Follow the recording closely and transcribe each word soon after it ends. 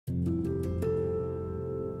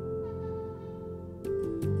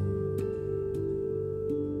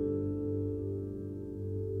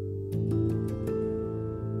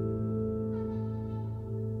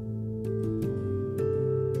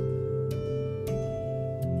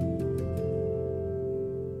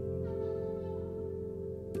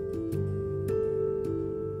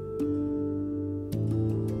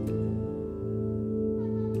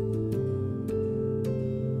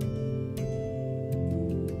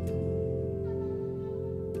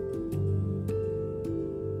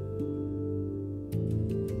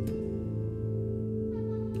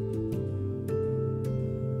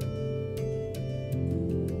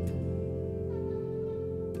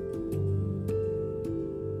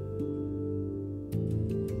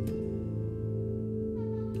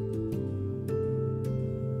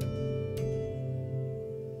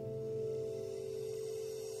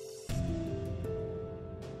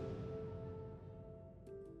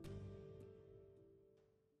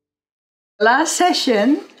Last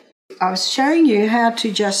session, I was showing you how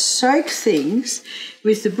to just soak things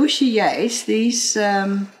with the bushy yates, these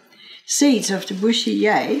seeds of the bushy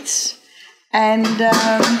yates, and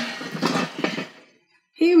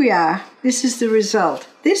here we are. This is the result.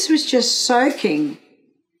 This was just soaking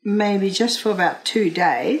maybe just for about 2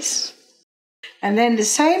 days, and then the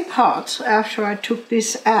same pot, after I took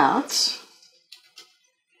this out,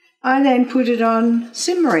 I then put it on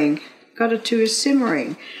simmering, got it to a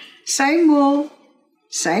simmering. Same wool,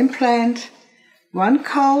 same plant, one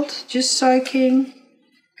cold, just soaking,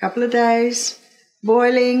 couple of days,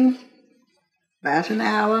 boiling about an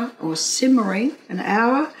hour, or simmering an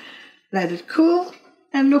hour, let it cool,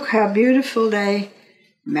 and look how beautiful they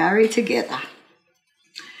marry together.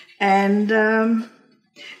 And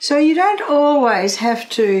so you don't always have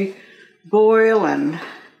to boil, and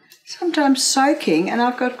sometimes soaking, and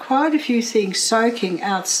I've got quite a few things soaking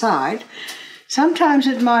outside. Sometimes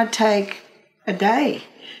it might take a day,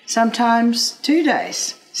 sometimes 2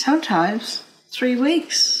 days, sometimes 3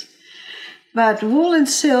 weeks. But wool and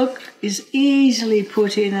silk is easily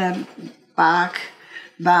put in a bark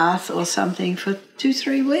bath or something for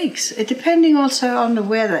 2-3 weeks, depending also on the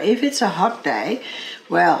weather. If it's a hot day,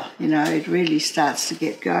 well, you know, it really starts to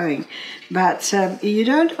get going. But you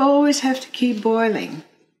don't always have to keep boiling.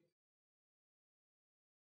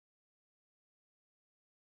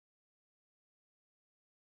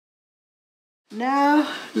 Now,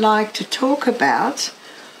 I'd like to talk about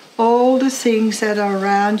all the things that are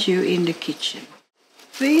around you in the kitchen.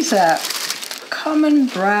 These are common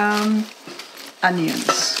brown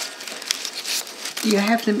onions. You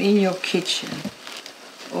have them in your kitchen.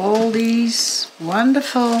 All these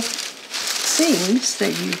wonderful things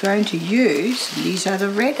that you're going to use, these are the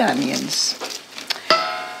red onions.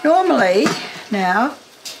 Normally, now,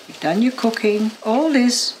 you've done your cooking, all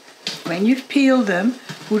this, when you've peeled them,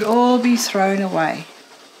 would all be thrown away.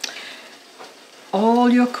 All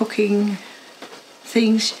your cooking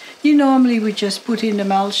things you normally would just put in the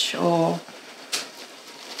mulch,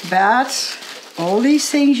 but all these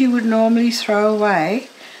things you would normally throw away,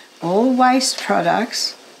 all waste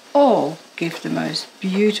products, all give the most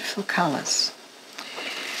beautiful colours.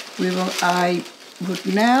 I would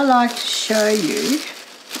now like to show you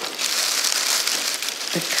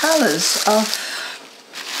the colours of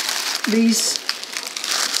these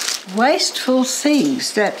wasteful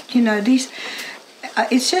things that, you know, these,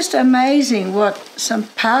 it's just amazing what some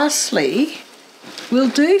parsley will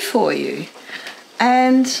do for you.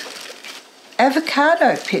 And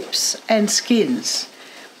avocado pips and skins,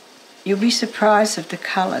 you'll be surprised at the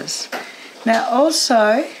colours. Now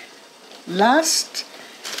also,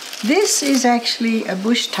 this is actually a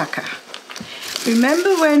bush tucker.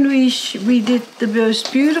 Remember when we did the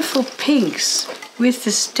most beautiful pinks with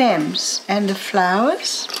the stems and the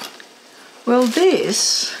flowers? Well,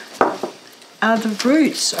 these are the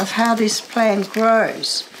roots of how this plant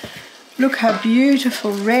grows. Look how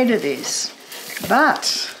beautiful red it is.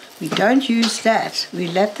 But we don't use that. We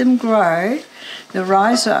let them grow, the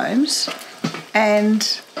rhizomes,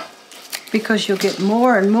 and because you'll get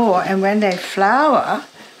more and more, and when they flower,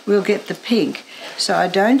 we'll get the pink. So I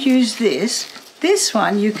don't use this. This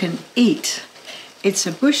one you can eat. It's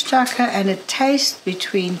a bush tucker and it tastes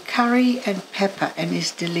between curry and pepper and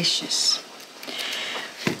is delicious.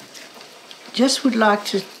 Just would like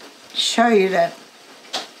to show you that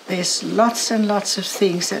there's lots and lots of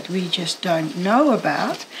things that we just don't know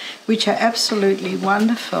about, which are absolutely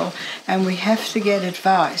wonderful, and we have to get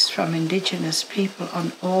advice from Indigenous people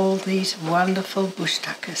on all these wonderful bush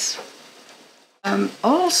tuckers.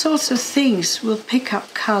 All sorts of things will pick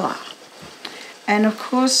up colour, and of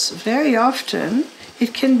course very often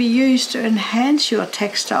it can be used to enhance your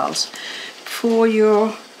textiles for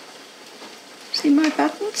your, see my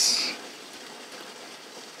buttons?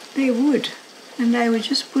 They're wood, and they would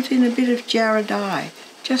just put in a bit of jarrah dye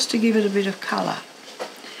just to give it a bit of colour.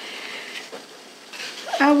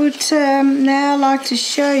 I would now like to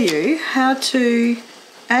show you how to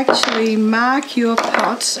actually mark your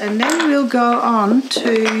pots, and then we'll go on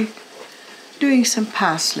to doing some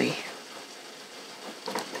parsley.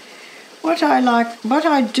 What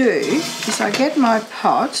I do is I get my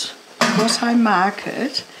pot, of course I mark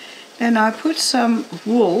it, then I put some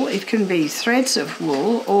wool, it can be threads of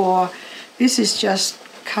wool, or this is just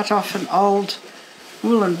cut off an old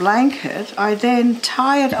woolen blanket. I then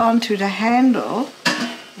tie it onto the handle,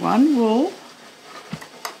 one wool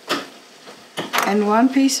and one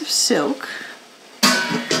piece of silk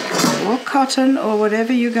or cotton or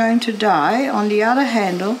whatever you're going to dye on the other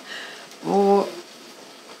handle, or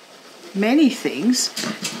many things.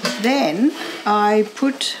 Then I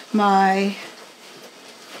put my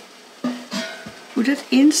put it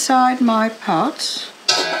inside my pot.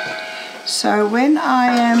 So when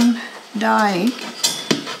I am dyeing,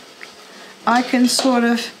 I can sort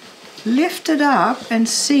of lift it up and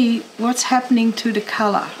see what's happening to the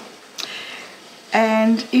color.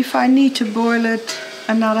 And if I need to boil it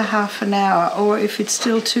another half an hour, or if it's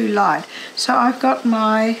still too light. So I've got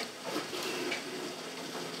my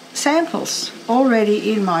samples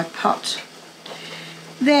already in my pot.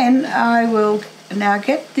 Then I will now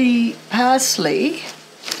get the parsley.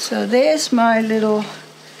 So there's my little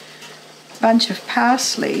bunch of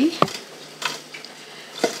parsley,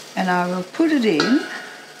 and I will put it in.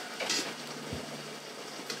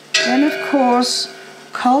 Then of course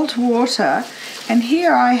cold water, and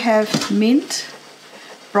here I have mint,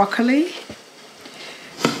 broccoli,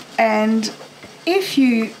 and if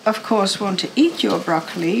you of course want to eat your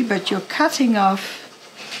broccoli but you're cutting off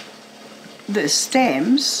the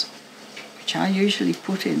stems, which I usually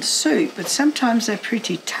put in soup, but sometimes they're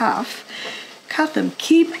pretty tough, cut them,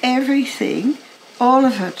 keep everything, all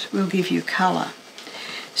of it will give you colour.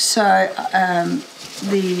 So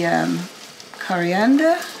the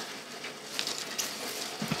coriander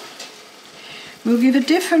will give a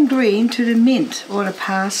different green to the mint or the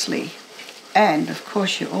parsley. And of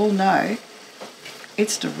course you all know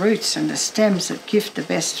it's the roots and the stems that give the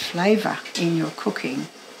best flavour in your cooking.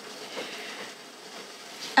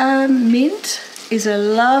 Mint is a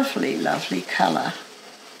lovely, lovely colour.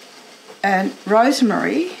 And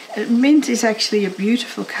rosemary, mint is actually a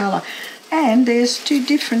beautiful colour. And there's two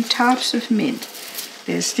different types of mint.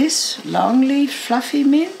 There's this long leaf fluffy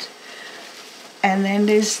mint, and then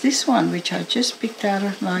there's this one which I just picked out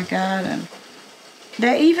of my garden.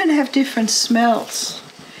 They even have different smells.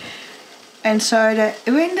 And so that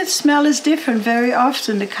when the smell is different, very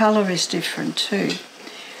often the colour is different too.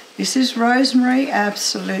 This is rosemary,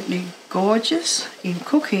 absolutely gorgeous in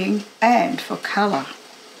cooking and for colour.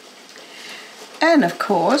 And of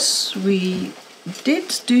course we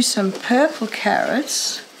did do some purple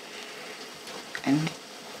carrots, and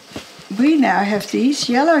we now have these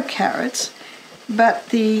yellow carrots, but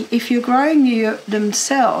if you're growing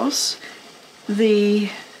themselves, the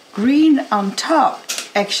green on top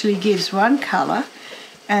actually gives one colour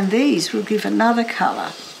and these will give another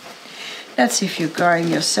colour. That's if you're growing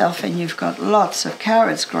yourself and you've got lots of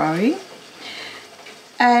carrots growing.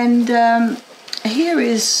 And here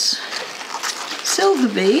is silver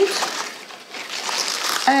beet,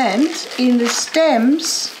 and in the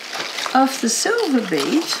stems of the silver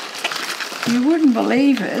beet, you wouldn't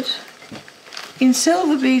believe it, in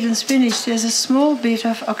silver beet and spinach there's a small bit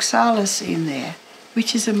of oxalis in there,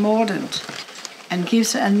 which is a mordant and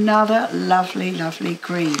gives another lovely, lovely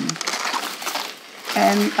green.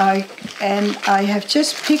 And I have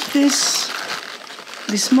just picked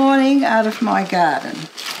this morning out of my garden,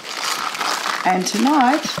 and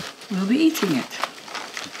tonight we'll be eating it.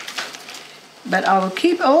 But I will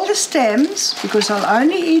keep all the stems, because I'll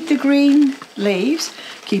only eat the green leaves,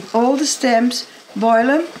 keep all the stems, boil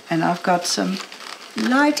them, and I've got some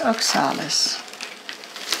light oxalis.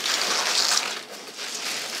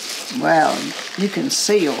 Well, you can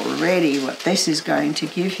see already what this is going to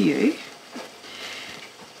give you.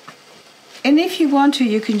 And if you want to,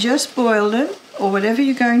 you can just boil them, or whatever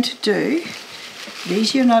you're going to do.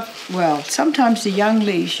 These you're not, well, sometimes the young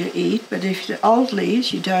leaves you eat, but if the old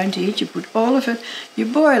leaves you don't eat, you put all of it, you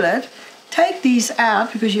boil it, take these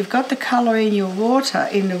out because you've got the colour in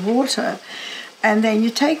the water, and then you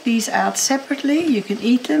take these out separately. You can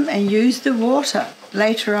eat them and use the water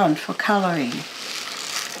later on for colouring.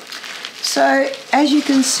 So, as you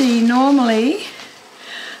can see, normally,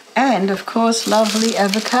 and of course lovely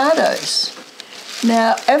avocados.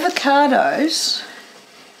 Now avocados,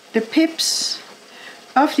 the pips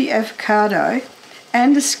of the avocado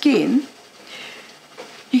and the skin,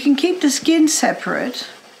 you can keep the skin separate.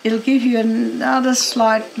 It'll give you another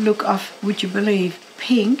slight look of, would you believe,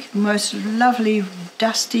 pink, most lovely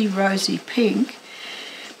dusty rosy pink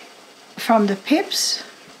from the pips.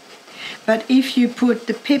 But if you put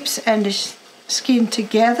the pips and the skin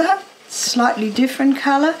together, slightly different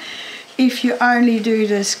colour. If you only do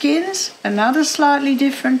the skins, another slightly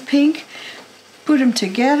different pink. Put them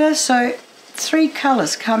together, so 3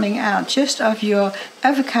 colours coming out just of your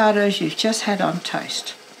avocados you've just had on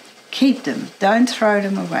toast. Keep them, don't throw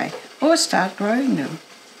them away, or start growing them.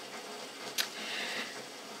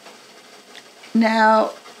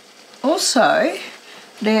 Now, also,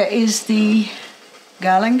 there is the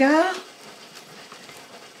galangal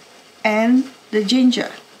and the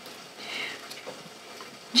ginger.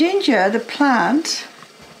 Ginger, the plant,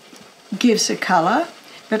 gives a colour,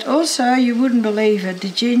 but also, you wouldn't believe it, the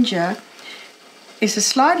ginger It's a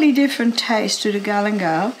slightly different taste to the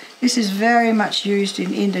galangal. This is very much used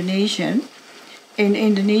in Indonesian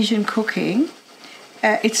cooking.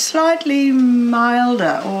 It's slightly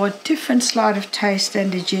milder or a different slight of taste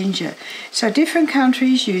than the ginger. So different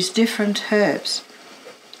countries use different herbs.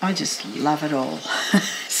 I just love it all.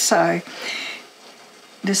 So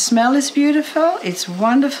the smell is beautiful. It's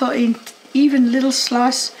wonderful in even little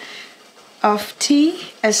slice of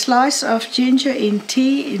tea, a slice of ginger in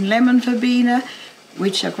tea, in lemon verbena,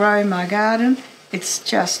 which I grow in my garden. It's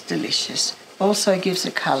just delicious. Also gives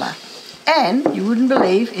a colour. And you wouldn't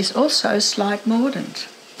believe it's also a slight mordant.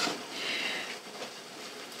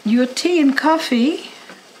 Your tea and coffee,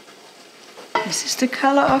 this is the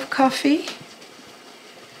colour of coffee.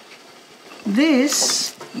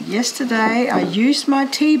 This, yesterday I used my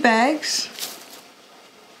tea bags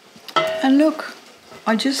and look,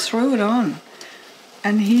 I just threw it on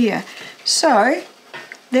and here. So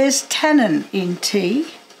there's tannin in tea.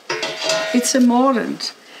 It's a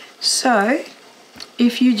mordant. So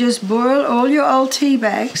if you just boil all your old tea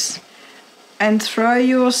bags and throw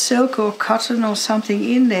your silk or cotton or something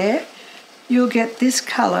in there, you'll get this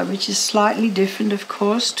colour, which is slightly different, of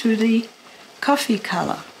course, to the coffee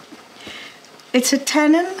colour. It's a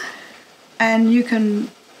tannin, and you can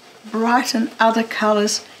brighten other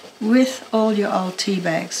colours with all your old tea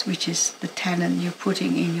bags, which is the tannin you're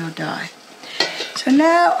putting in your dye. So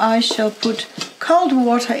now I shall put cold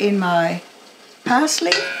water in my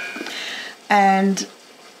parsley, and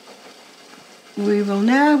we will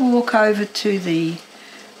now walk over to the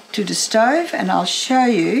stove, and I'll show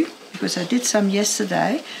you, because I did some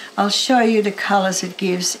yesterday, I'll show you the colours it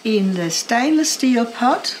gives in the stainless steel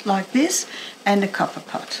pot like this and the copper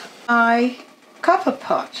pot. My copper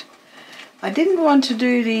pot, I didn't want to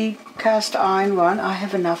do the cast iron one. I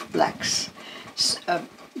have enough blacks,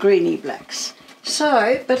 greeny blacks.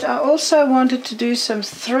 So, but I also wanted to do some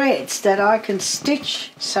threads that I can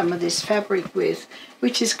stitch some of this fabric with,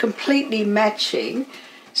 which is completely matching.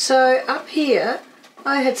 So up here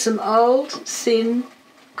I had some old thin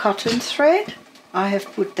cotton thread. I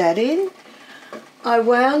have put that in. I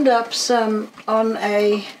wound up some on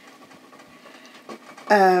a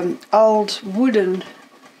old wooden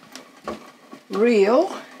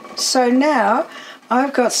reel. So now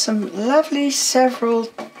I've got some lovely several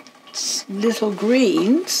little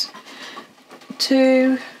greens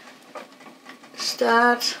to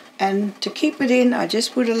start, and to keep it in I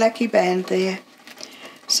just put a lucky band there.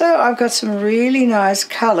 So I've got some really nice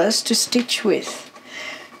colours to stitch with.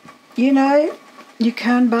 You know, you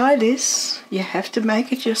can't buy this, you have to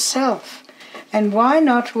make it yourself. And why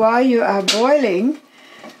not, while you are boiling,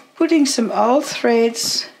 putting some old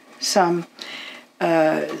threads, some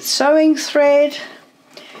sewing thread,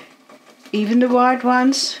 even the white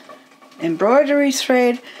ones, embroidery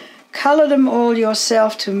thread, colour them all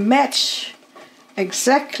yourself to match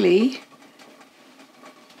exactly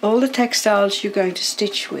all the textiles you're going to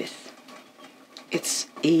stitch with. It's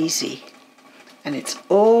easy and it's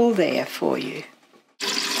all there for you.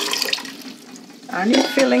 Only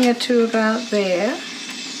filling it to about there.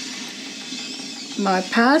 My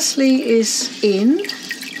parsley is in.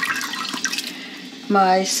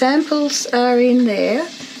 My samples are in there.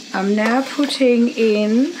 I'm now putting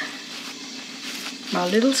in my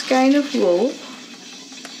little skein of wool.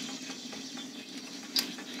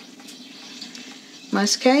 My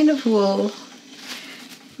skein of wool,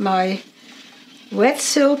 my wet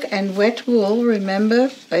silk and wet wool. Remember,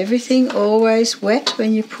 everything always wet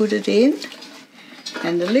when you put it in.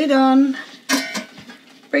 And the lid on.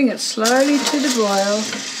 Bring it slowly to the boil.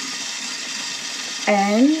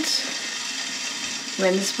 And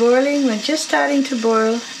when it's boiling, when just starting to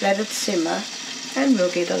boil, let it simmer and we'll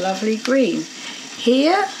get a lovely green.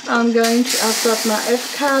 Here I've got my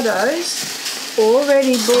avocados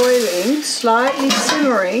already boiling, slightly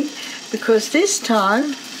simmering, because this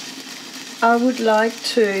time I would like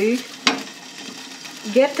to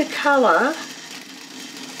get the colour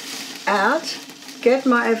out, get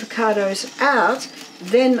my avocados out,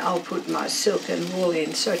 then I'll put my silk and wool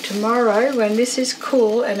in. So tomorrow, when this is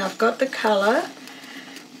cool and I've got the colour,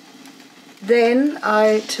 then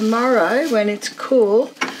tomorrow when it's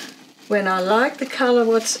cool, when I like the colour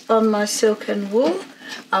what's on my silk and wool,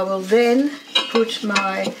 I will then put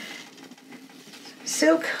my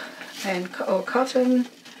silk or cotton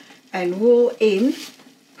and wool in,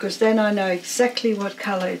 because then I know exactly what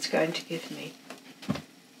colour it's going to give me.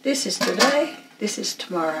 This is today, this is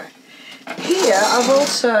tomorrow. Here I've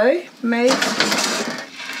also made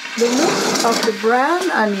the look of the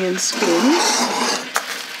brown onion skins,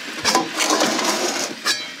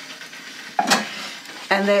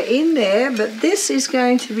 and and they're in there, but this is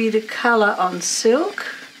going to be the color on silk,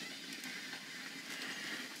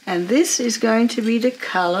 and this is going to be the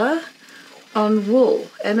color on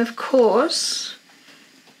wool. And of course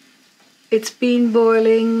it's been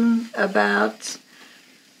boiling about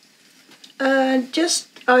just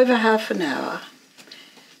over half an hour.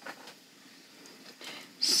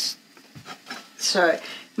 So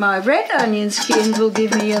my red onion skin will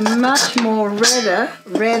give me a much more redder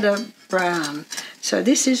brown. So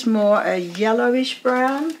this is more a yellowish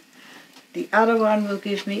brown. The other one will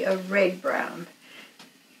give me a red brown.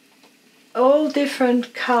 All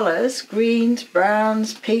different colors, greens,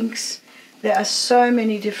 browns, pinks. There are so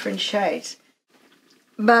many different shades.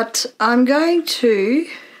 But I'm going to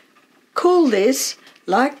cool this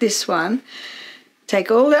like this one.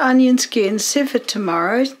 Take all the onion skins, sieve it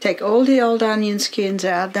tomorrow, take all the old onion skins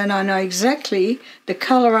out, then I know exactly the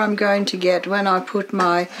color I'm going to get when I put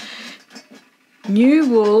my new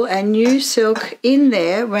wool and new silk in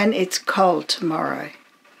there when it's cold tomorrow.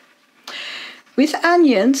 With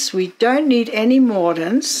onions, we don't need any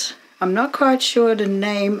mordants. I'm not quite sure the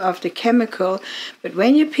name of the chemical, but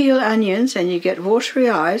when you peel onions and you get watery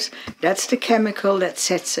eyes, that's the chemical that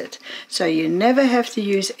sets it. So you never have to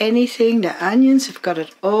use anything. The onions have got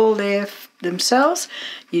it all there themselves.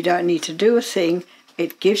 You don't need to do a thing.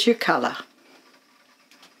 It gives you color.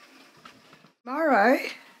 Tomorrow,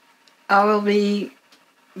 I will be,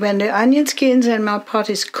 when the onion skins and my pot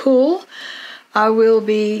is cool, I will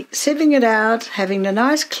be sieving it out, having the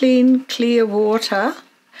nice clean, clear water.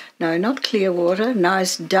 No, not clear water,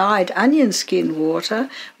 nice dyed onion skin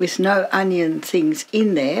water with no onion things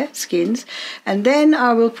in there, skins. And then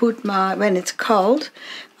I will put my, when it's cold,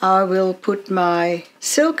 I will put my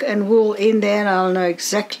silk and wool in there and I'll know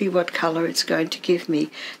exactly what color it's going to give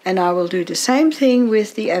me. And I will do the same thing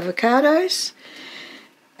with the avocados.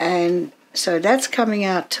 And so that's coming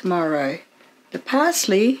out tomorrow. The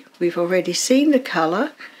parsley, we've already seen the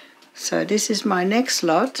color. So this is my next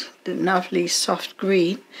lot, the lovely soft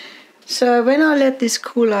green. So when I let this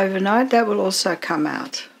cool overnight, that will also come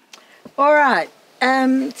out. All right,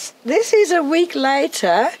 this is a week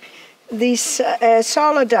later, this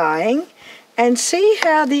solar dyeing, and see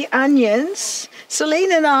how the onions,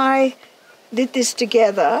 Celine and I did this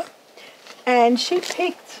together, and she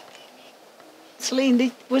picked,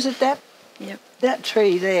 Celine, was it that? Yep. That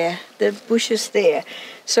tree there, the bushes there.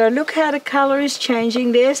 So look how the color is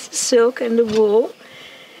changing. There's the silk and the wool.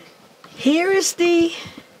 Here is the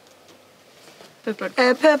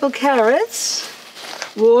purple carrots,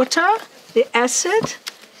 water, the acid,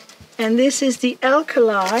 and this is the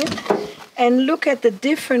alkaline. And look at the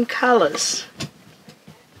different colors.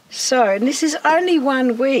 So, and this is only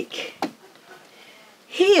 1 week.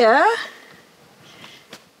 Here,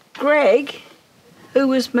 Greg, who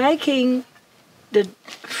was making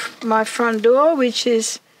my front door, which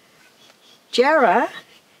is Jarrah,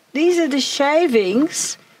 these are the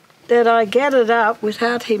shavings that I gathered up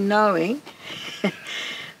without him knowing.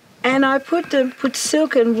 And I put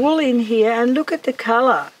silk and wool in here, and look at the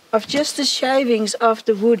color of just the shavings of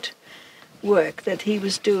the wood work that he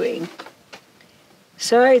was doing.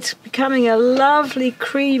 So it's becoming a lovely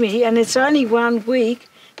creamy, and it's only 1 week.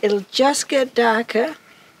 It'll just get darker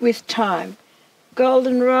with time.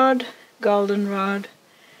 Goldenrod, goldenrod.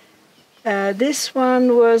 This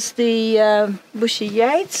one was the Bushy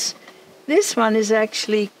Yates. This one is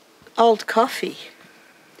actually old coffee.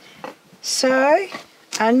 So,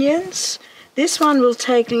 onions. This one will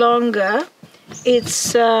take longer.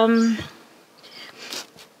 It's, I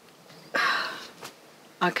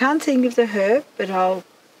can't think of the herb, but I'll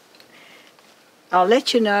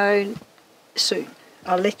let you know soon.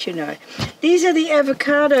 I'll let you know. These are the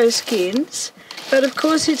avocado skins, but of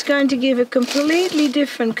course it's going to give a completely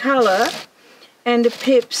different color, and the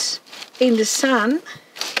pips in the sun,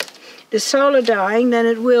 the solar dyeing, than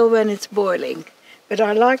it will when it's boiling. But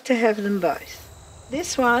I like to have them both.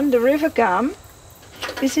 This one, the river gum,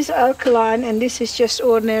 this is alkaline and this is just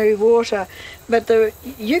ordinary water. But the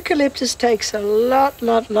eucalyptus takes a lot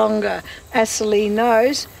longer. As Celine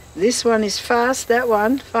knows, this one is fast, that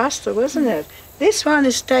one faster, wasn't it? This one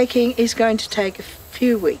is going to take a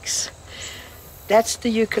few weeks. That's the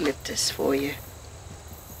eucalyptus for you.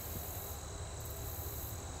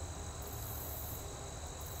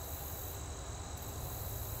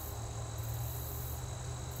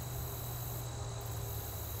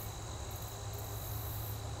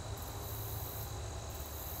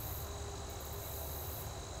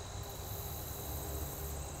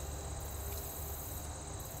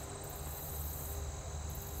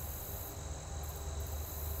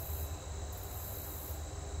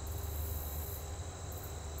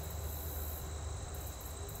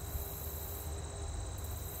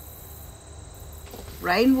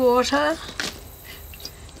 rainwater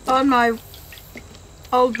on my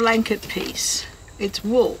old blanket piece. It's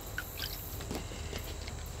wool.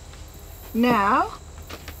 Now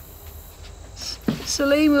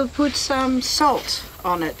Celine will put some salt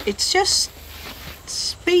on it. It just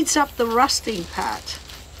speeds up the rusting part.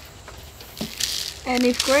 And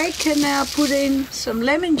if Greg can now put in some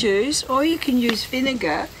lemon juice, or you can use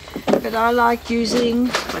vinegar, but I like using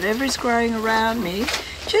whatever is growing around me.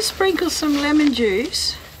 Just sprinkle some lemon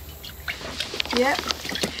juice. Yep.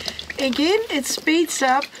 Again, it speeds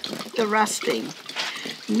up the rusting.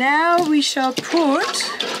 Now we shall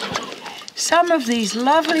put some of these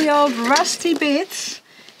lovely old rusty bits.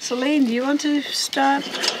 Celine, do you want to start?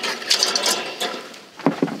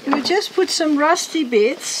 We'll just put some rusty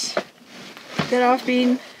bits that I've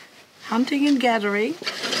been hunting and gathering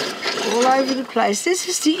all over the place. This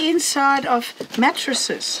is the inside of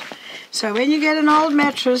mattresses. So when you get an old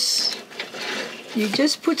mattress, you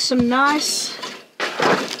just put some nice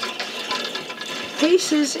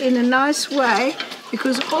pieces in a nice way,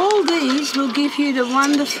 because all these will give you the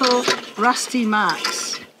wonderful rusty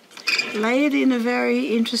marks. Lay it in a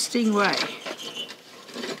very interesting way.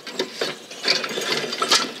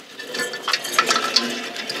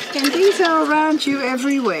 And these are around you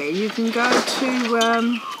everywhere. You can go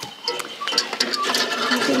to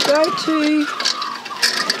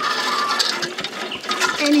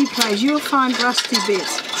any place. You'll find rusty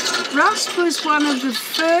bits. Rust was one of the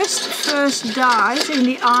first dyes in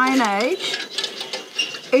the Iron Age.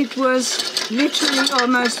 It was literally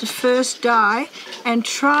almost the first dye, and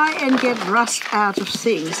try and get rust out of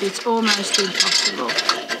things. It's almost impossible.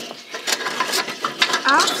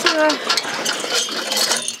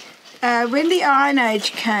 When the Iron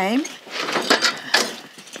Age came,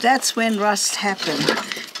 that's when rust happened.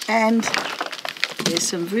 And there's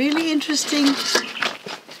some really interesting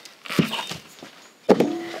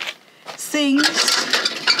things.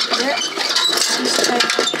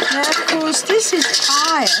 Now, of course, this is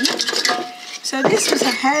iron, so this was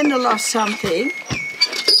a handle of something,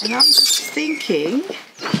 and I'm just thinking,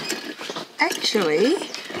 actually,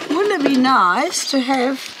 wouldn't it be nice to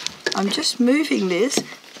have, I'm just moving this,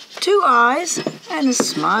 2 eyes and a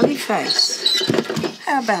smiley face.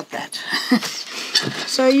 How about that?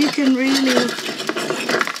 So you can really,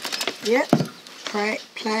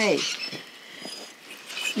 play.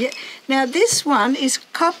 Yeah. Now this one is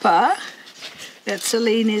copper, that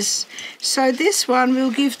Celine is, so this one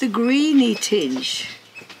will give the greeny tinge.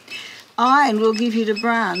 Iron will give you the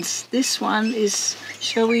browns. This one is,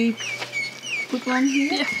 shall we put one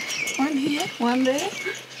here? Yeah. One here, one there.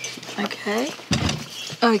 Okay.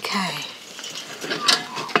 Okay.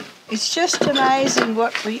 It's just amazing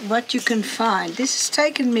what you can find. This has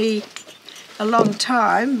taken me a long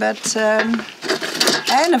time, but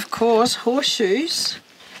and of course horseshoes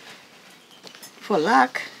for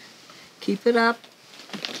luck. Keep it up.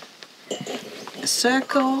 A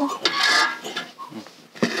circle.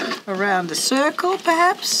 Around a circle,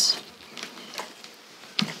 perhaps.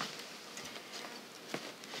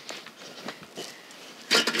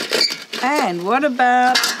 And what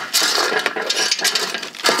about,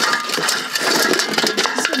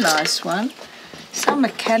 this is a nice one. Some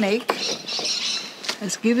mechanic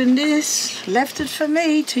has given this, left it for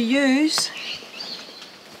me to use.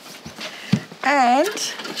 And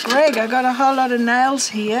Greg, I got a whole lot of nails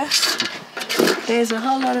here. There's a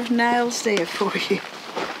whole lot of nails there for you.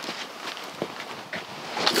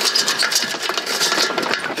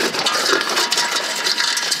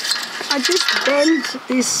 I just bent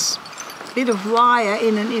this bit of wire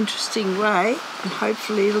in an interesting way, and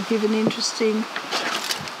hopefully it'll give an interesting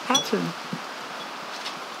pattern.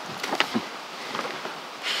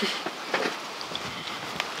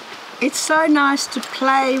 It's so nice to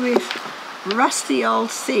play with rusty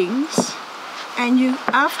old things, and you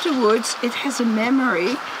afterwards it has a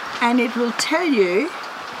memory, and it will tell you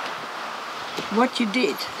what you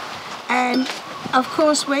did. And of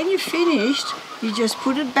course when you're finished, you just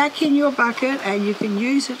put it back in your bucket and you can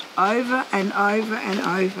use it over and over and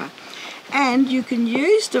over. And you can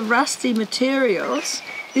use the rusty materials.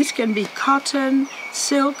 This can be cotton,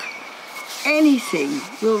 silk, anything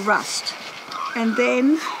will rust. And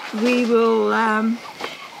then we will,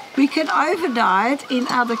 we can over dye it in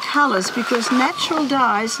other colors, because natural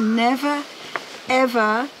dyes never,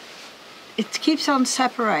 ever, it keeps on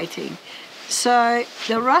separating. So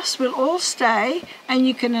the rust will all stay, and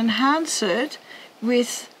you can enhance it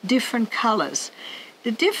with different colors.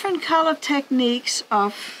 The different color techniques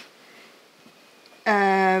of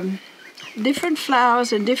different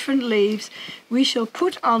flowers and different leaves we shall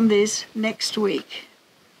put on this next week.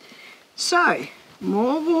 So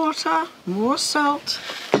more water, more salt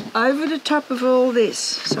over the top of all this.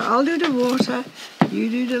 So I'll do the water, you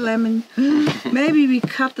do the lemon. Maybe we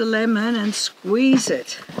cut the lemon and squeeze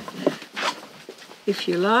it if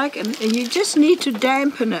you like, and you just need to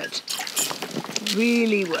dampen it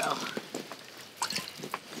really well.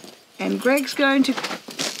 And Greg's going to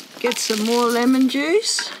get some more lemon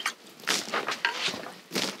juice.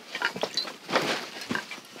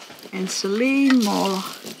 And Celine more.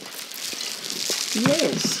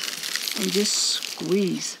 Yes. And just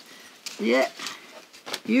squeeze. Yeah.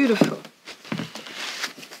 Beautiful.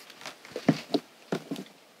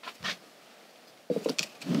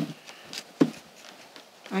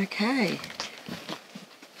 Okay.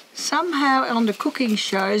 Somehow on the cooking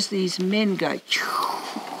shows these men go,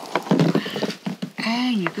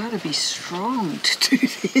 and you got to be strong to do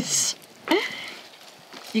this.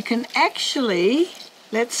 You can actually,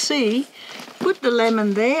 let's see, put the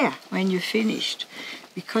lemon there when you're finished.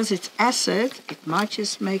 Because it's acid, it might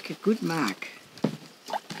just make a good mark.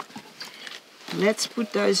 Let's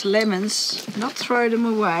put those lemons, not throw them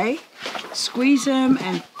away, squeeze them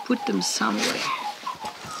and put them somewhere.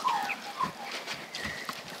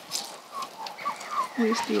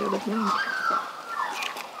 Where's the other blanket?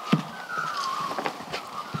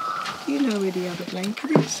 You know where the other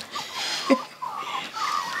blanket is.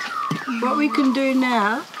 What we can do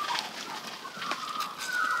now,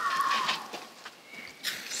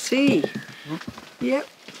 see, yep,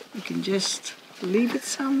 you can just leave it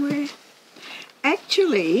somewhere.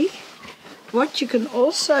 Actually, what you can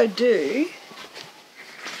also do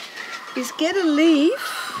is get a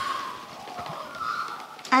leaf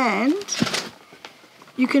and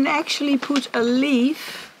you can actually put a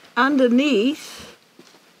leaf underneath.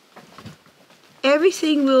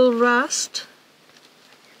 Everything will rust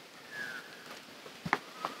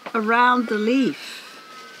around the leaf.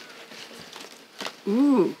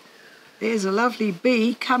 Ooh, there's a lovely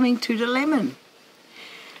bee coming to the lemon.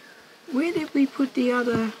 Where did we put the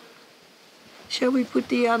other? Shall we put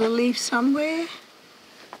the other leaf somewhere?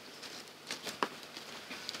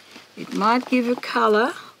 It might give a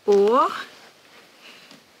colour, or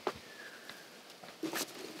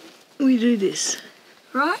we do this,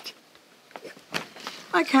 right? Yep.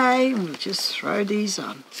 Okay, we'll just throw these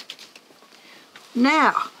on.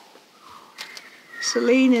 Now,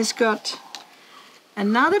 Celine has got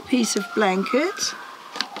another piece of blanket,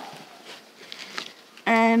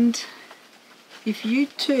 and if you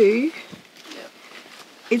too,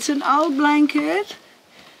 it's an old blanket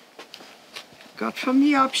got from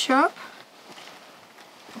the op shop,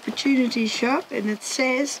 opportunity shop, and it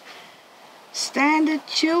says standard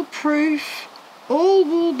chill proof all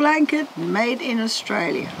wool blanket made in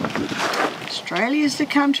Australia. Australia is the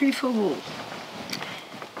country for wool.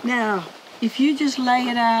 Now, if you just lay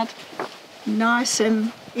it out nice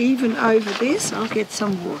and even over this, I'll get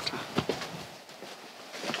some water.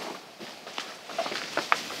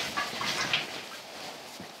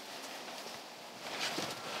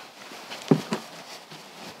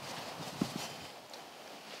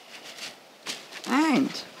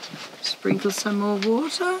 And sprinkle some more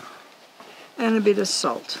water and a bit of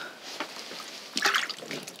salt.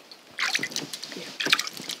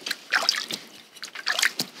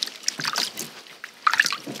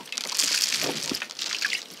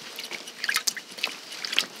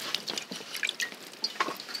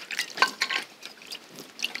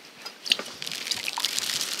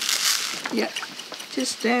 Yeah,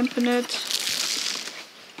 just dampen it.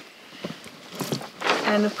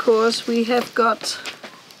 And of course we have got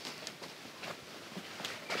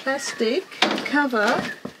plastic cover.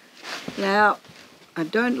 Now, I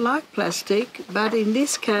don't like plastic, but in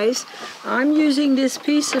this case I'm using this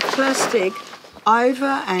piece of plastic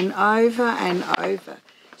over and over and over.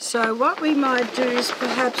 So what we might do is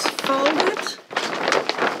perhaps fold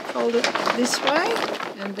it this way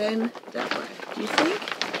and then that way. Do you think?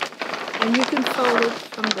 And you can fold it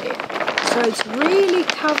from there. So it's really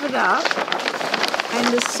covered up,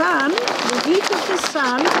 and the sun, the heat of the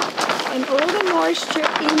sun and all the moisture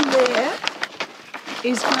in there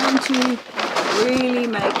is going to really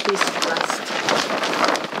make this rust,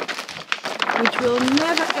 which will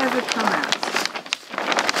never ever come out.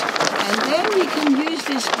 And then we can use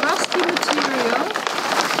this rusty material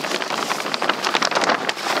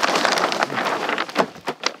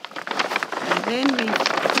and then we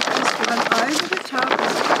put this one over the top,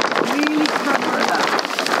 really cover it up.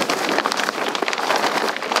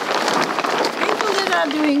 People that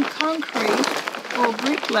are doing concrete or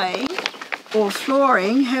bricklaying or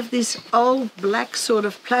flooring have this old black sort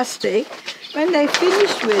of plastic. When they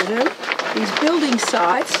finish with them, these building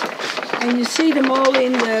sites, and you see them all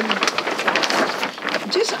in the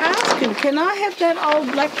just ask him, can I have that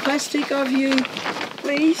old black plastic of you,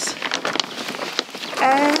 please?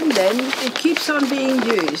 And then it keeps on being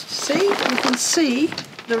used. See, you can see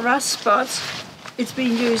the rust spots. It's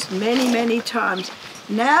been used many, many times.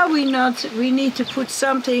 Now we need to put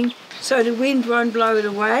something so the wind won't blow it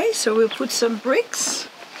away. So we'll put some bricks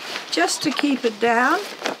just to keep it down.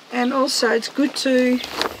 And also it's good to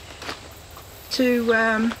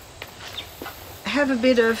have a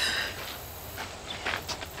bit of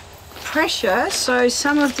pressure, so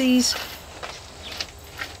some of these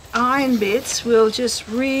iron bits will just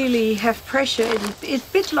really have pressure. It's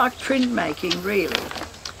a bit like printmaking, really.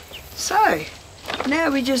 So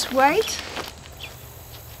now we just wait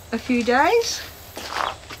a few days,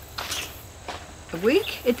 a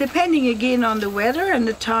week, it depending again on the weather and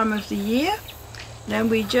the time of the year. Then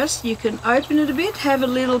you can open it a bit, have a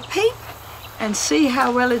little peep and see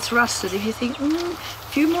how well it's rusted. If you think, a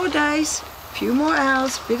few more days, a few more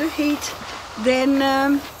hours, bit of heat,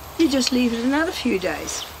 then you just leave it another few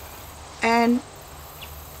days. And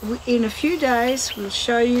in a few days, we'll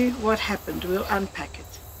show you what happened. We'll unpack it.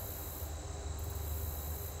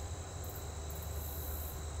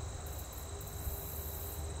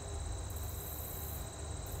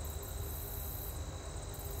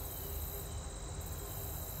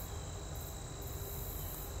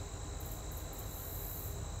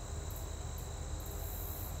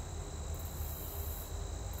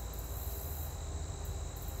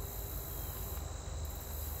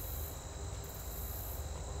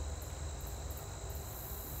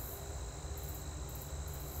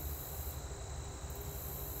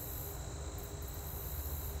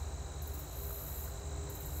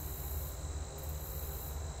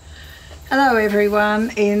 Hello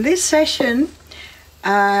everyone, in this session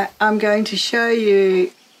I'm going to show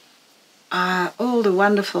you all the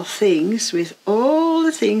wonderful things with all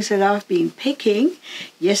the things that I've been picking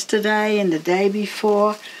yesterday and the day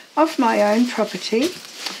before off my own property,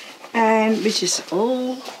 and which is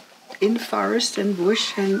all in forest and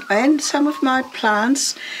bush, and some of my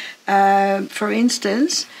plants. For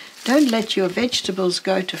instance, don't let your vegetables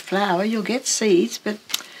go to flower, you'll get seeds, but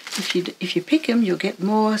if you pick them, you'll get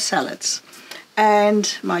more salads.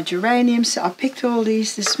 And my geraniums, I picked all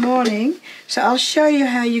these this morning, so I'll show you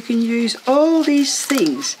how you can use all these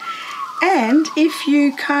things. And if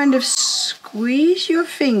you kind of squeeze your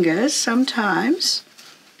fingers sometimes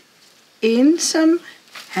in some,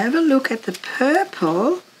 have a look at the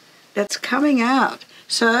purple that's coming out.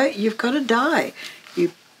 So you've got a dye.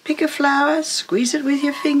 You pick a flower, squeeze it with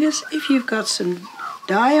your fingers. If you've got some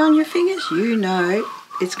dye on your fingers, you know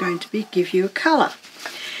it's going to give you a colour.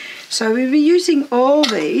 So we'll be using all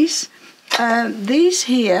these. These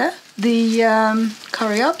here, the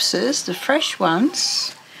coreopsis, the fresh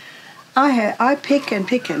ones, I pick and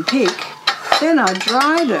pick and pick. Then I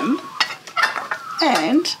dry them,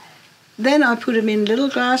 and then I put them in little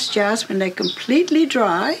glass jars when they're completely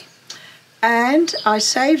dry, and I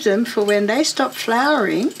save them for when they stop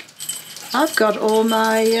flowering. I've got all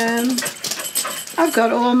my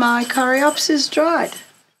coreopsis dried.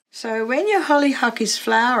 So when your hollyhock is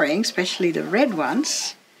flowering, especially the red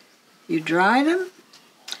ones, you dry them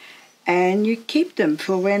and you keep them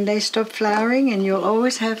for when they stop flowering, and you'll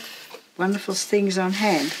always have wonderful things on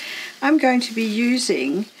hand. I'm going to be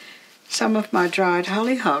using some of my dried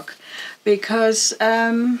hollyhock because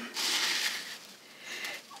they're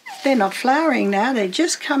not flowering now, they're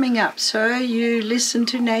just coming up. So you listen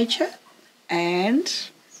to nature and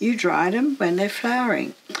you dry them when they're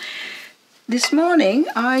flowering. This morning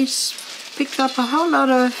I picked up a whole lot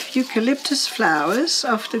of eucalyptus flowers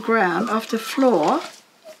off the ground, off the floor,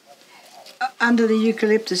 under the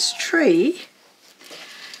eucalyptus tree.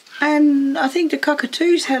 And I think the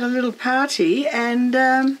cockatoos had a little party, and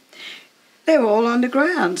they were all on the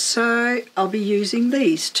ground, so I'll be using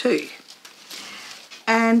these too.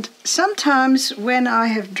 And sometimes when I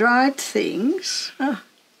have dried things,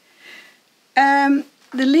 the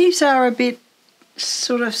leaves are a bit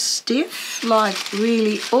sort of stiff, like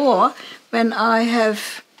really, or when I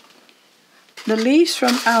have the leaves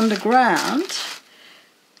from underground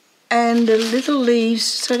and the little leaves,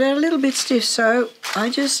 so they're a little bit stiff, so I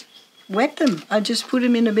just wet them. I just put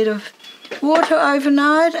them in a bit of water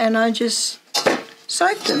overnight and I just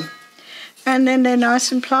soak them, and then they're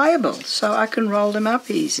nice and pliable, so I can roll them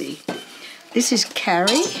up easy. This is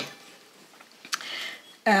carry,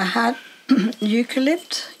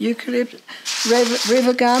 eucalypt,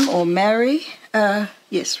 river gum or Mary,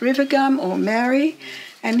 river gum or Mary.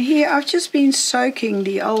 And here I've just been soaking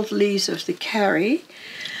the old leaves of the carry,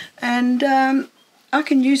 and I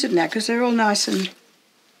can use it now because they're all nice and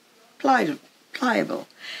pliable.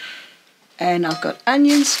 And I've got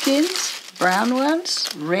onion skins, brown ones,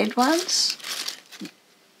 red ones.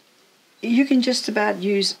 You can just about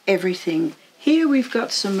use everything. Here we've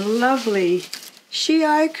got some lovely she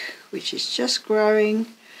oak, which is just growing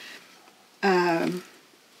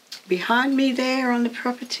behind me there on the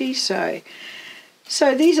property. So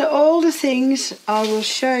these are all the things I will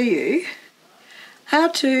show you how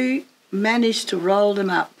to manage to roll them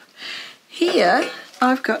up. Here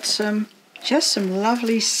I've got just some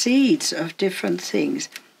lovely seeds of different things.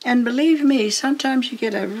 And believe me, sometimes you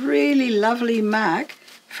get a really lovely mark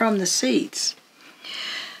from the seeds.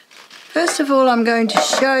 First of all, I'm going to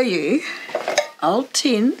show you old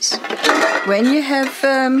tins. When you have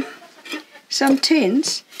some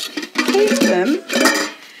tins, keep them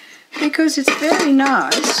because it's very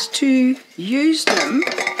nice to use them.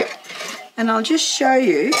 And I'll just show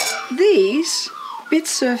you these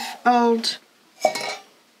bits of old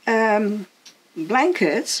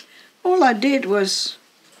blankets. All I did was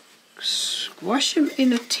squash them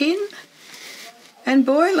in a tin and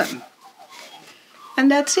boil them. And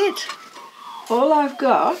that's it. All I've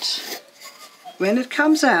got, when it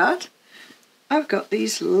comes out, I've got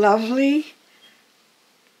these lovely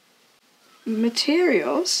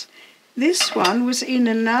materials. This one was in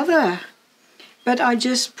another, but I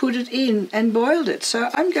just put it in and boiled it. So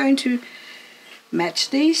I'm going to match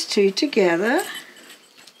these two together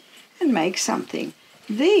and make something.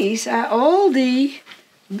 These are all the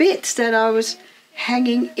bits that I was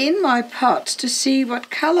hanging in my pots to see what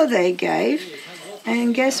colour they gave.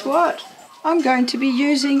 And guess what? I'm going to be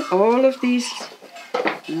using all of these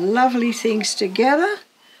lovely things together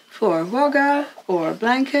for a wagga or a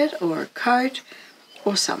blanket or a coat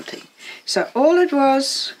or something. So all it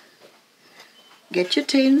was, get your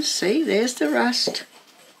tins, see, there's the rust,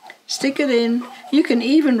 stick it in. You can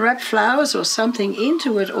even wrap flowers or something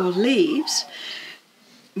into it or leaves.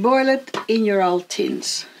 Boil it in your old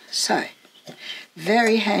tins. So,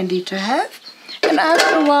 very handy to have. And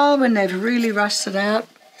after a while, when they've really rusted out,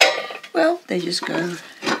 well, they just go in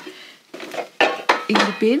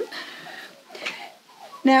the bin.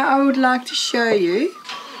 Now, I would like to show you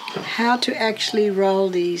how to actually roll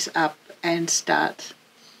these up and start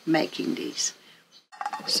making these.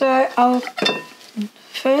 So, I'll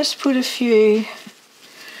first put a few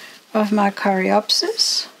of my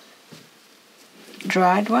coreopsis,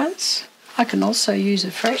 dried ones. I can also use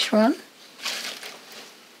a fresh one.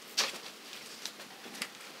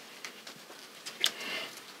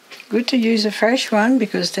 Good to use a fresh one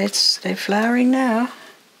because they're flowering now.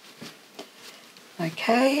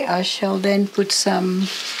 Okay, I shall then put some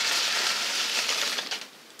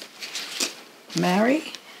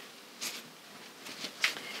Mary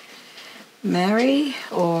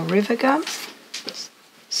or river gum,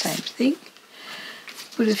 same thing.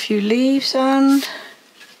 Put a few leaves on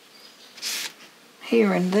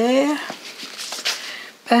here and there,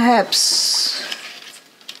 perhaps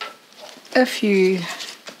a few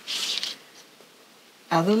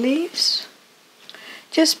other leaves.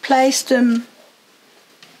 Just place them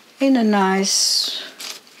in a nice,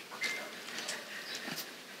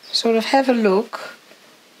 sort of have a look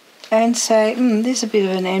and say, there's a bit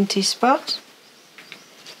of an empty spot.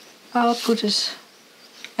 I'll put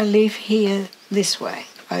a leaf here this way,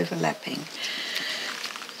 overlapping.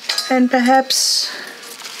 And perhaps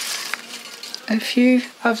a few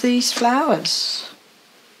of these flowers.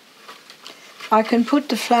 I can put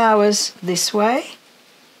the flowers this way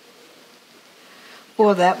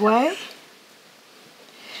or that way.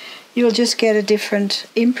 You'll just get a different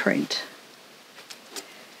imprint.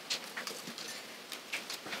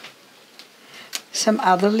 Some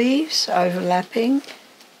other leaves overlapping,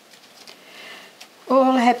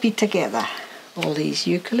 all happy together, all these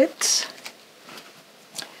eucalypts.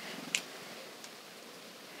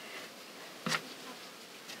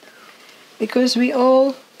 Because we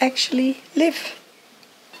all actually live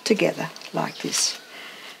together like this.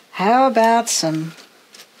 How about some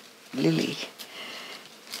lily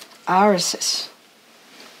irises?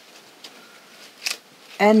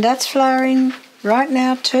 And that's flowering right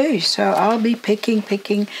now too, so I'll be picking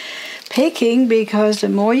because the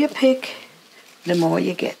more you pick, the more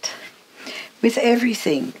you get. With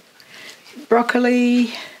everything.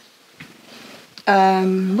 Broccoli,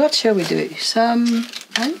 what shall we do? Some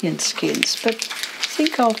onion skins, but I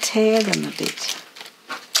think I'll tear them a bit.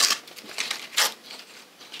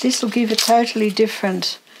 This will give a totally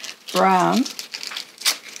different brown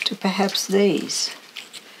to perhaps these.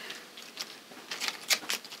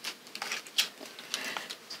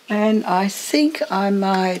 And I think I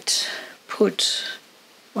might put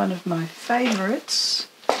one of my favourites.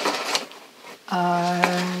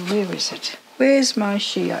 Where is it? Where's my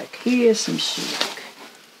she oak? Here's some she oak.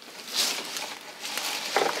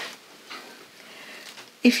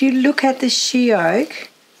 If you look at the she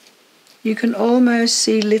oak, you can almost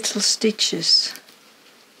see little stitches.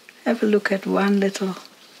 Have a look at one little.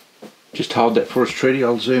 Just hold that for us, Trudi.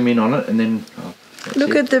 I'll zoom in on it and then...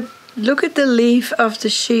 Look at the leaf of the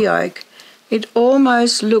she oak. It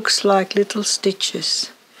almost looks like little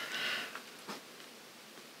stitches.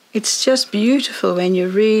 It's just beautiful when you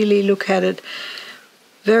really look at it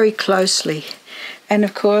very closely. And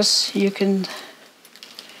of course you can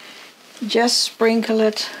just sprinkle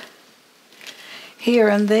it here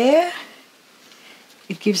and there.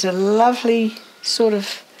 It gives a lovely sort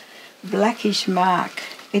of blackish mark.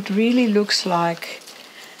 It really looks like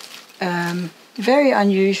very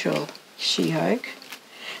unusual she oak.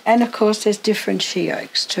 And of course there's different she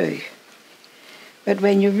oaks too. But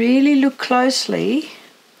when you really look closely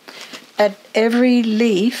at every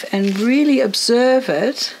leaf and really observe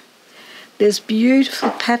it, there's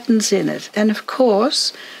beautiful patterns in it. And of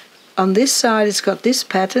course on this side it's got this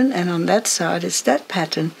pattern and on that side it's that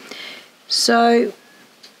pattern. So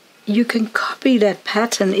you can copy that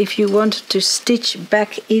pattern if you wanted to stitch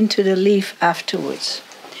back into the leaf afterwards.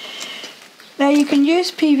 Now you can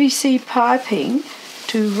use PVC piping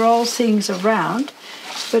to roll things around,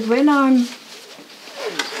 but when I'm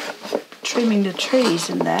trimming the trees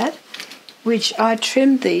and that, which I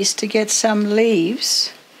trimmed these to get some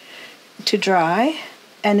leaves to dry,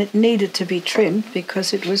 and it needed to be trimmed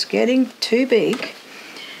because it was getting too big,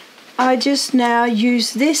 I just now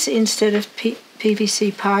use this instead of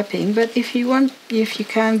PVC piping. But if you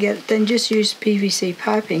can't get it, then just use PVC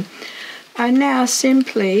piping. I now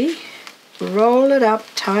simply roll it up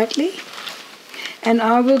tightly, and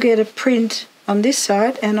I will get a print on this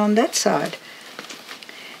side and on that side.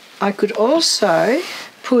 I could also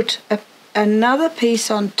put another piece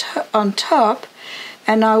on top,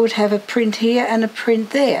 and I would have a print here and a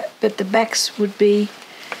print there, but the backs would be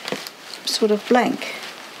sort of blank.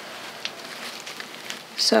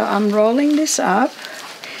 So I'm rolling this up.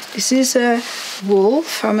 This is a wool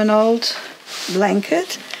from an old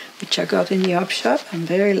blanket which I got in the op shop. I'm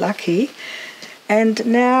very lucky. And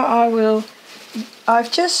now I'm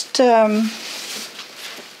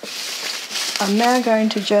now going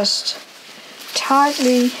to just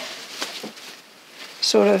tightly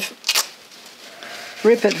sort of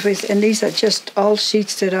rip it with, and these are just old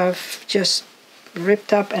sheets that I've just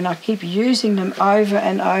ripped up, and I keep using them over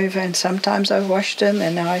and over, and sometimes I wash them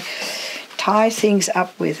and I tie things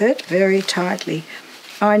up with it very tightly.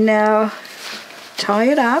 I now tie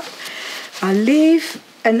it up. I leave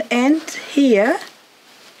an end here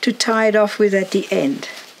to tie it off with at the end,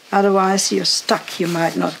 otherwise you're stuck, you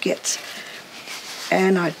might not get.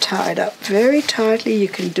 And I tie it up very tightly. You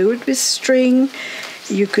can do it with string,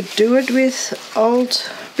 you could do it with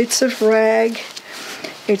old bits of rag.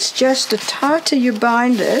 It's just the tighter you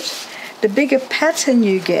bind it, the bigger pattern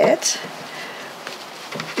you get.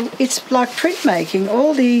 It's like printmaking.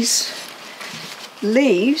 All these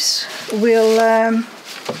leaves will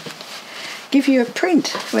give you a print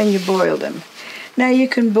when you boil them. Now you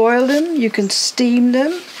can boil them, you can steam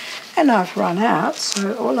them, and I've run out,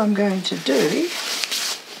 so all I'm going to do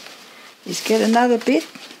is get another bit,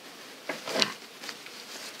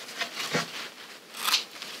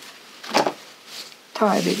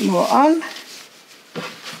 tie a bit more on,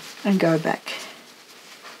 and go back.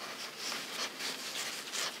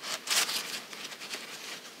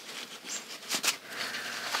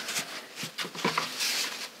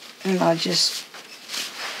 And I just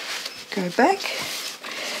go back.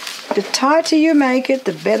 The tighter you make it,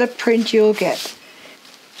 the better print you'll get.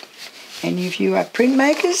 And if you are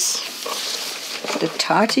printmakers, the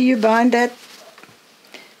tighter you bind that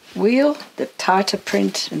wheel, the tighter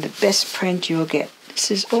print and the best print you'll get.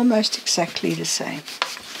 This is almost exactly the same.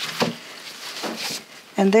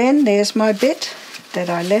 And then there's my bit that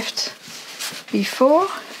I left before,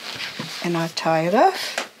 and I tie it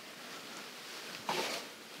off.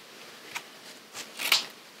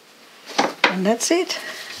 And that's it.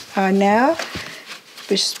 I now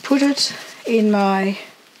just put it in my,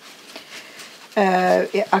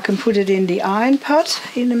 I can put it in the iron pot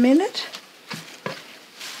in a minute.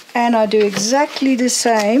 And I do exactly the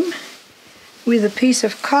same with a piece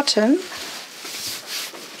of cotton.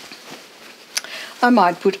 I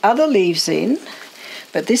might put other leaves in,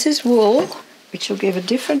 but this is wool, which will give a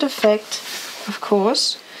different effect, of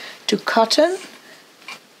course, to cotton.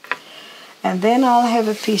 And then I'll have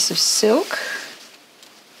a piece of silk.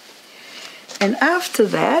 And after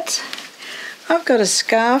that, I've got a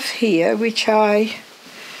scarf here, which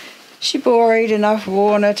she borrowed, and I've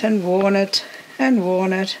worn it and worn it and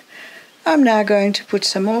worn it. I'm now going to put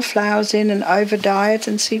some more flowers in and over dye it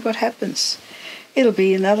and see what happens. It'll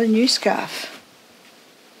be another new scarf.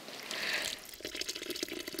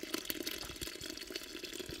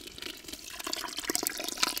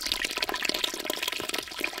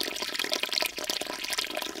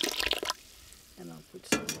 And I'll put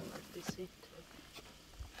some more of this in too.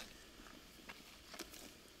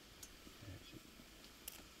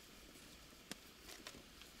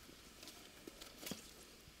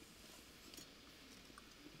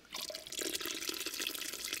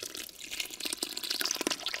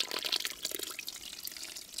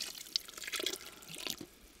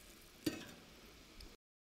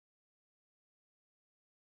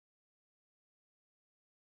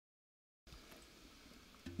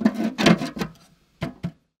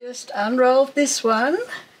 Just unrolled this one,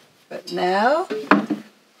 but now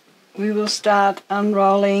we will start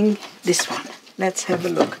unrolling this one. Let's have a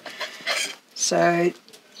look. So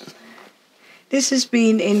this has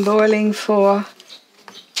been in boiling for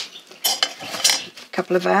a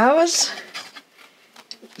couple of hours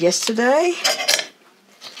yesterday,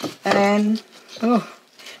 and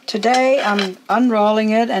today I'm unrolling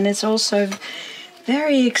it, and it's also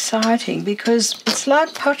very exciting because it's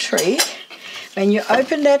like pottery. When you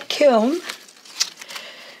open that kiln,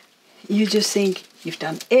 you just think you've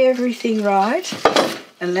done everything right.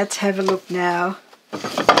 And let's have a look now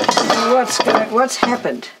what's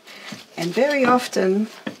happened. And very often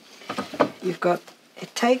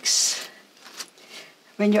it takes,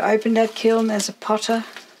 when you open that kiln as a potter,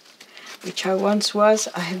 which I once was,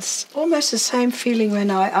 I had almost the same feeling when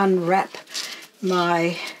I unwrap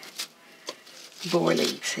my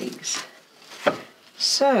boiling things.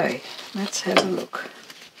 So let's have a look.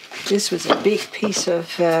 This was a big piece of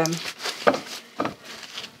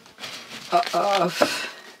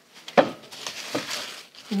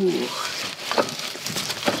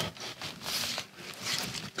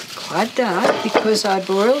quite dark because I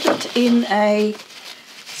boiled it in a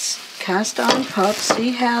cast iron pot. See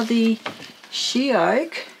how the she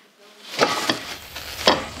oak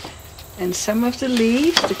and some of the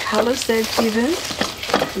leaves, the colours they've given,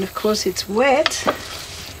 and of course it's wet.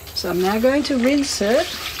 So I'm now going to rinse it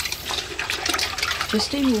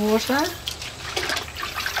just in water.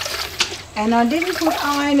 And I didn't put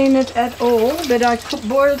iron in it at all, but I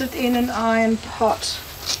boiled it in an iron pot.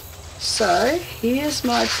 So here's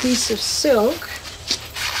my piece of silk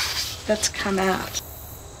that's come out.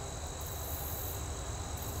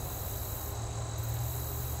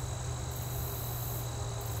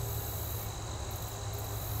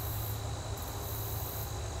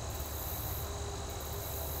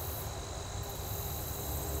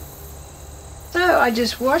 So I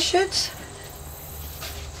just wash it.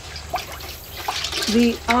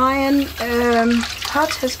 The iron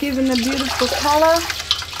pot has given a beautiful colour.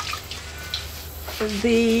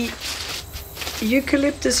 The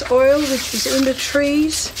eucalyptus oil, which is in the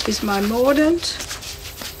trees, is my mordant.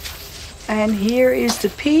 And here is the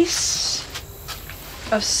piece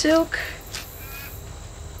of silk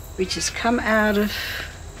which has come out of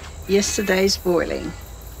yesterday's boiling.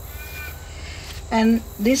 And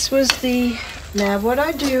this was the... Now what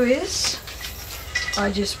I do is I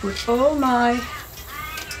just put all my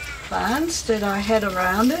plants that I had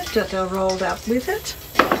around it, that I rolled up with it,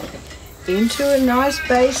 into a nice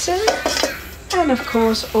basin, and of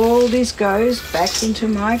course all this goes back into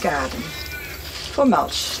my garden for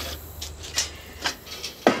mulch.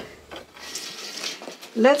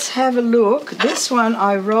 Let's have a look. This one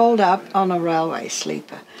I rolled up on a railway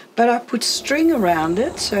sleeper, but I put string around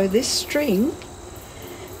it, so this string,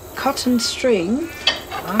 cotton string,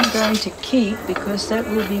 I'm going to keep because that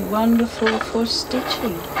will be wonderful for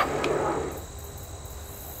stitching.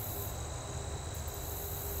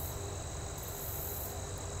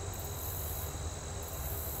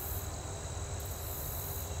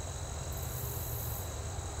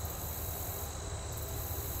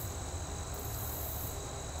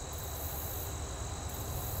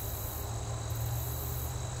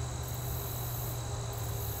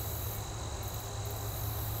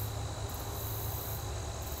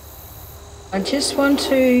 I just want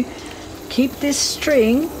to keep this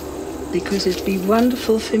string because it'd be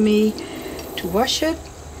wonderful for me to wash it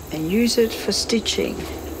and use it for stitching.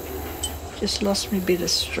 Just lost me a bit of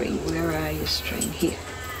string. Where are you, string? Here.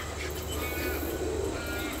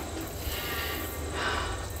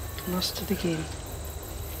 Lost it again.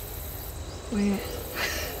 Where?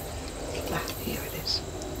 Ah, here it is.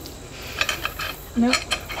 No.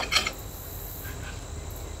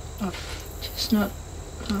 Oh, just not,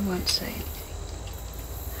 I won't say anything.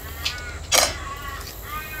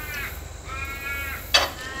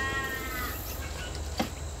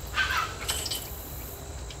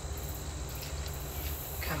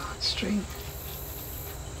 string.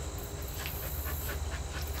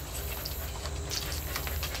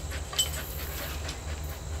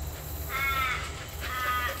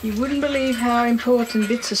 You wouldn't believe how important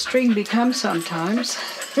bits of string become sometimes.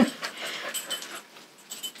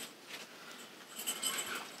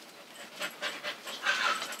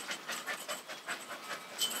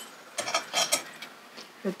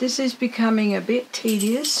 But this is becoming a bit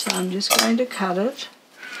tedious, so I'm just going to cut it.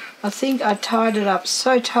 I think I tied it up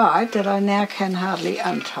so tight that I now can hardly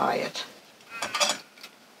untie it.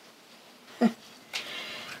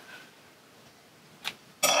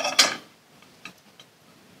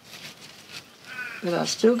 But I've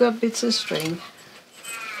still got bits of string.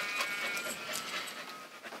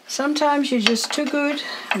 Sometimes you're just too good,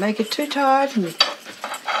 make it too tight, and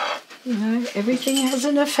you know, everything has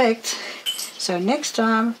an effect. So next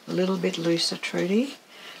time, a little bit looser, Trudi,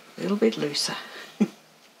 a little bit looser.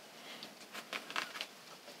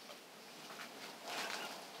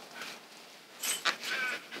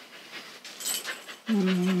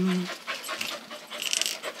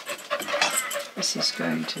 This is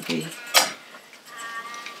going to be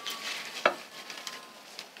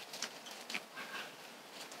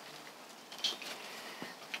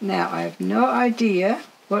now. I have no idea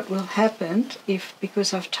what will happen if,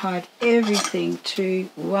 because I've tied everything to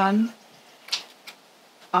one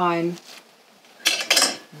iron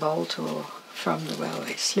bolt or from the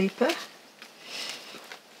railway sleeper.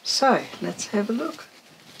 So let's have a look.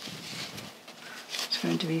 It's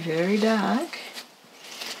going to be very dark,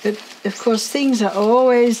 but of course things are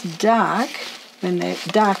always dark when they're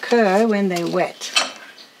darker when they're wet.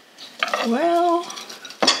 Well,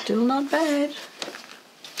 still not bad.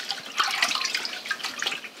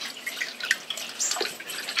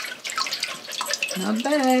 Not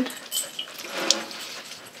bad.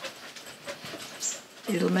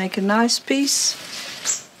 It'll make a nice piece.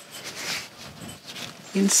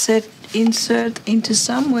 Insert into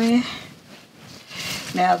somewhere.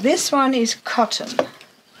 Now this one is cotton.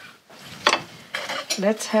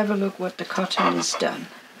 Let's have a look what the cotton has done.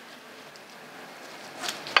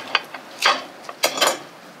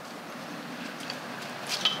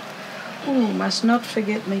 Ooh, must not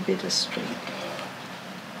forget my bit of string.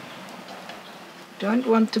 Don't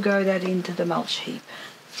want to go that into the mulch heap.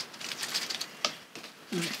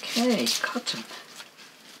 Okay, cotton.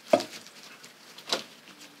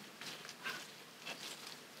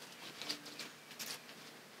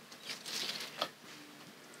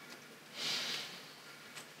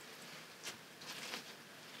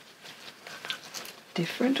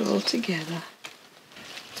 Different altogether.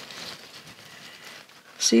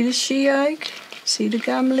 See the she oak? See the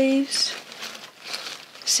gum leaves?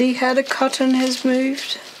 See how the cotton has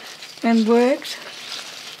moved and worked?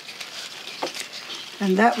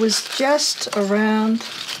 And that was just around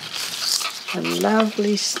a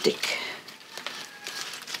lovely stick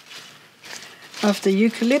of the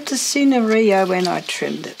Eucalyptus cinerea when I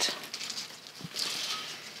trimmed it.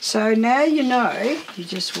 So now you know, you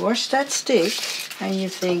just wash that stick and you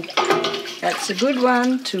think, that's a good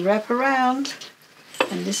one to wrap around.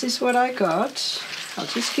 And this is what I got. I'll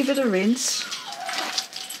just give it a rinse.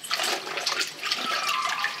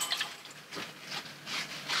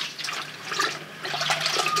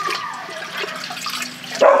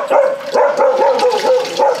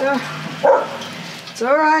 It's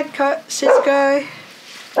all right, Cisco.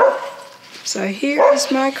 So here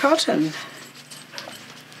is my cotton.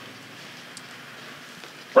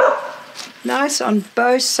 Nice on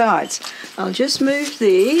both sides. I'll just move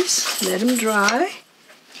these, let them dry,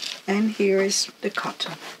 and here is the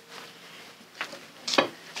cotton.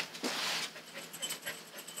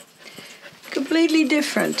 Completely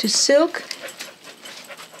different to silk,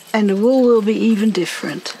 and the wool will be even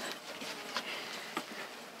different.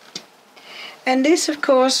 And this, of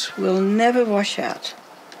course, will never wash out.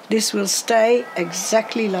 This will stay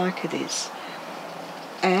exactly like it is.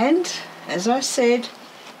 And, as I said,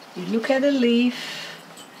 you look at a leaf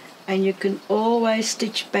and you can always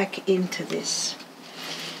stitch back into this.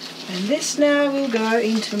 And this now will go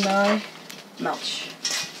into my mulch.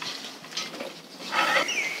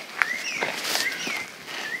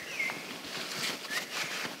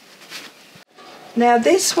 Now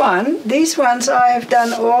these ones I have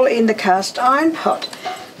done all in the cast iron pot.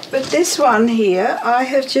 But this one here I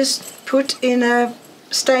have just put in a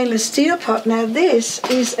stainless steel pot. Now this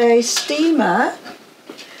is a steamer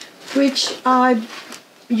which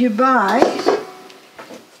you buy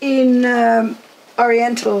in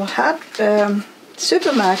Oriental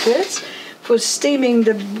supermarkets for steaming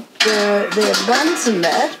the buns and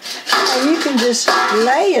that. And you can just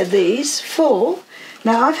layer these full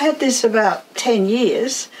Now I've had this about 10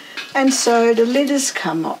 years, and so the lid has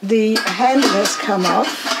come off, the handle has come off,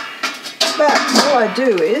 but all I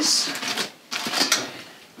do is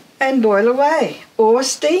and boil away, or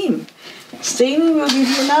steam. Steaming will give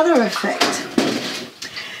you another effect.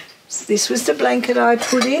 This was the blanket I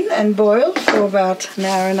put in and boiled for about an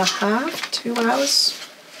hour and a half, 2 hours,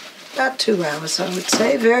 about 2 hours I would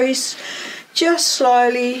say, just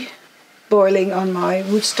slowly boiling on my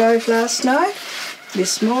wood stove last night.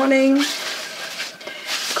 This morning,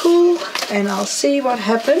 cool, and I'll see what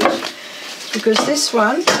happened, because this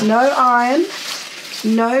one, no iron,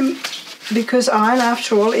 because iron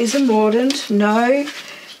after all is a mordant, no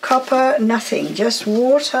copper, nothing, just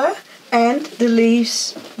water and the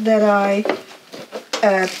leaves that I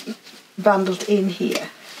bundled in here.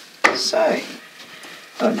 So,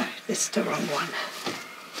 oh no, that's the wrong one.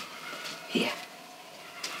 Here.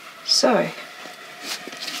 So,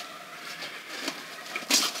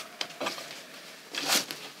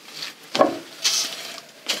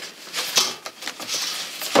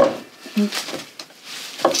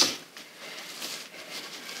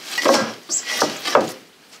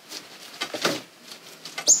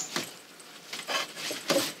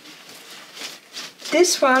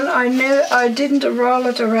 this one I didn't roll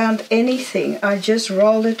it around anything. I just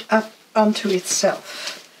rolled it up onto itself.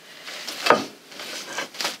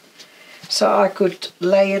 So I could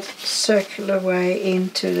lay it circular way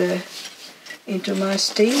into my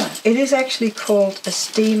steamer. It is actually called a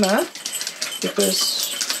steamer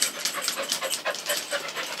because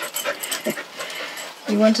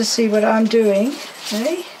you want to see what I'm doing,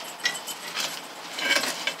 eh?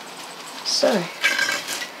 So,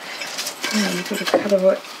 you've got to cut a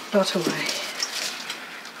lot away.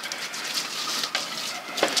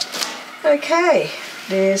 Okay,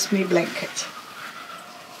 there's me blanket.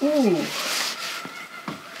 Ooh,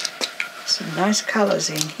 some nice colours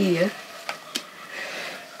in here.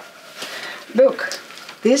 Look,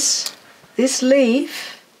 this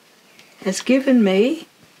leaf has given me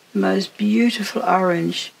the most beautiful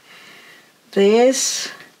orange. There's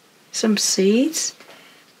some seeds.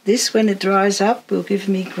 This, when it dries up, will give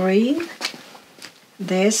me green.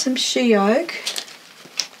 There's some she oak.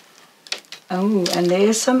 Oh, and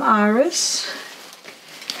there's some iris.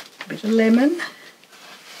 A bit of lemon.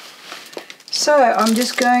 So I'm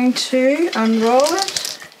just going to unroll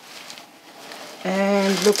it,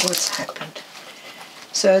 and look what's happened.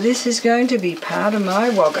 So this is going to be part of my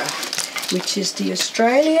wagga, which is the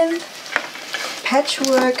Australian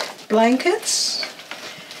patchwork blankets.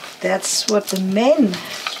 That's what the men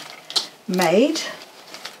made.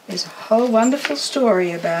 There's a whole wonderful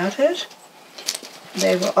story about it.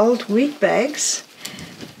 They were old wheat bags,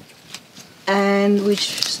 and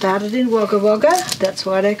which started in Wagga Wagga. That's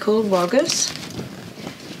why they're called waggas.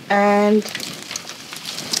 And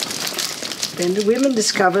then the women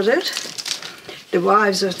discovered it, the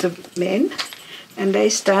wives of the men, and they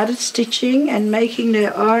started stitching and making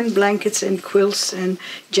their own blankets and quilts and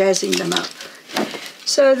jazzing them up.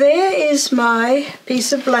 So there is my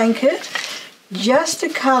piece of blanket, just the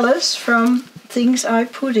colours from things I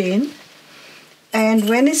put in, and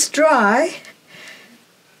when it's dry,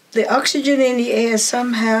 the oxygen in the air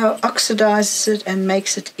somehow oxidizes it and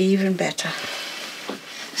makes it even better.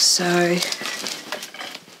 So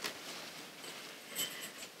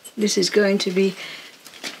this is going to be,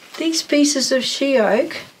 these pieces of she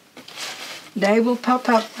oak, they will pop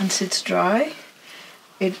up once it's dry.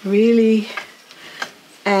 It really,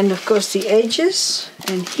 and of course the edges,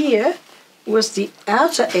 and here was the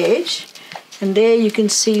outer edge, and there you can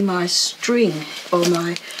see my string or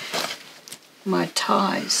my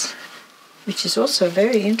ties, which is also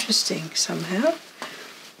very interesting somehow.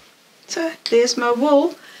 So there's my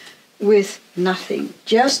wool with nothing,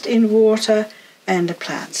 just in water and the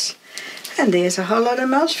plants. And there's a whole lot of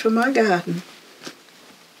mulch for my garden.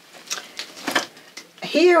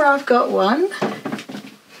 Here I've got one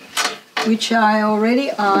which I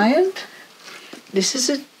already ironed. This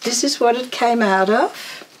is what it came out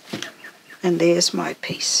of, and there's my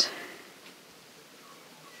piece.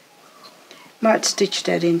 Might stitch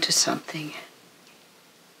that into something.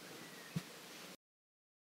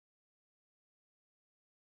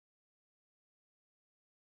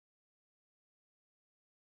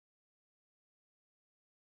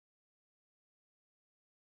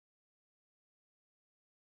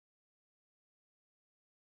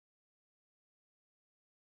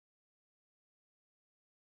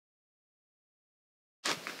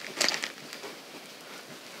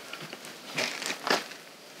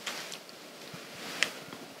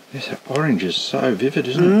 Yes, that orange is so vivid,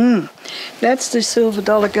 isn't it? That's the silver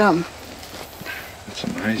dollar gum. That's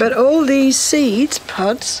amazing. amazing. But all these seeds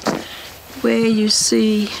pods, where you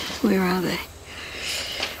see, where are they?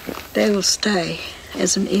 They will stay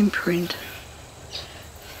as an imprint.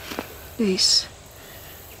 These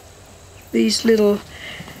little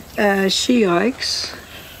she oaks,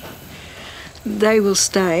 they will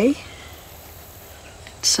stay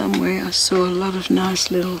somewhere. I saw a lot of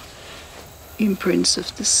nice little imprints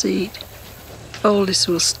of the seed. All this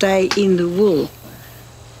will stay in the wool,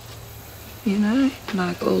 you know,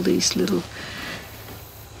 like all these little,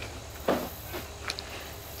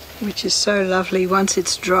 which is so lovely once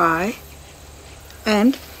it's dry.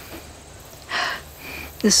 And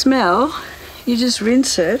the smell, you just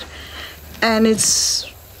rinse it, and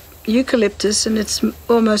it's eucalyptus, and it's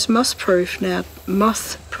almost moth-proof now,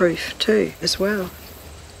 moth-proof too as well.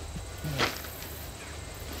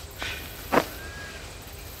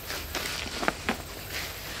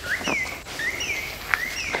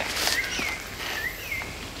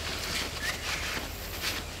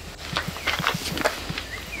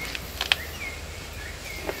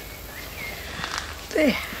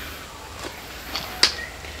 There.